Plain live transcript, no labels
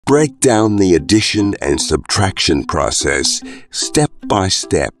break down the addition and subtraction process step by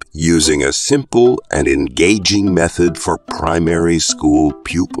step using a simple and engaging method for primary school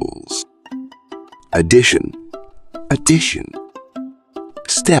pupils. Addition.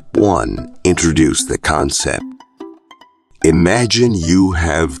 Step 1. Introduce the concept. Imagine you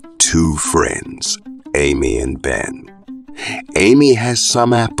have two friends, Amy and Ben. Amy has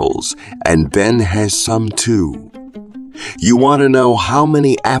some apples and Ben has some too. You want to know how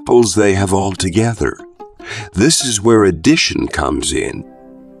many apples they have altogether. This is where addition comes in.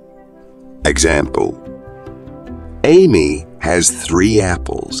 Example: Amy has 3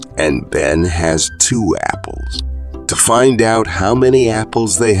 apples and Ben has 2 apples. To find out how many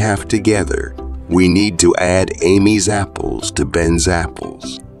apples they have together, we need to add Amy's apples to Ben's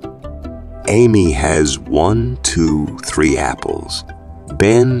apples. Amy has 1, 2, 3 apples.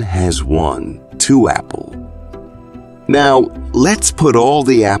 Ben has 1, 2 apples. Now, let's put all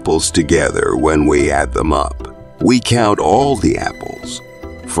the apples together when we add them up. We count all the apples.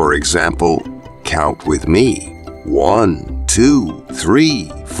 For example, count with me. 1, 2,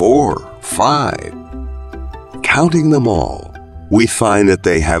 3, 4, 5. Counting them all, we find that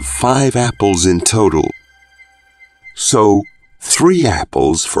they have 5 apples in total. So, 3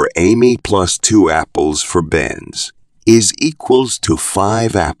 apples for Amy plus 2 apples for Ben's is equals to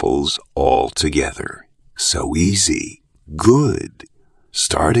 5 apples altogether. So easy. Good.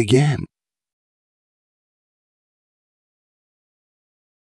 Start again.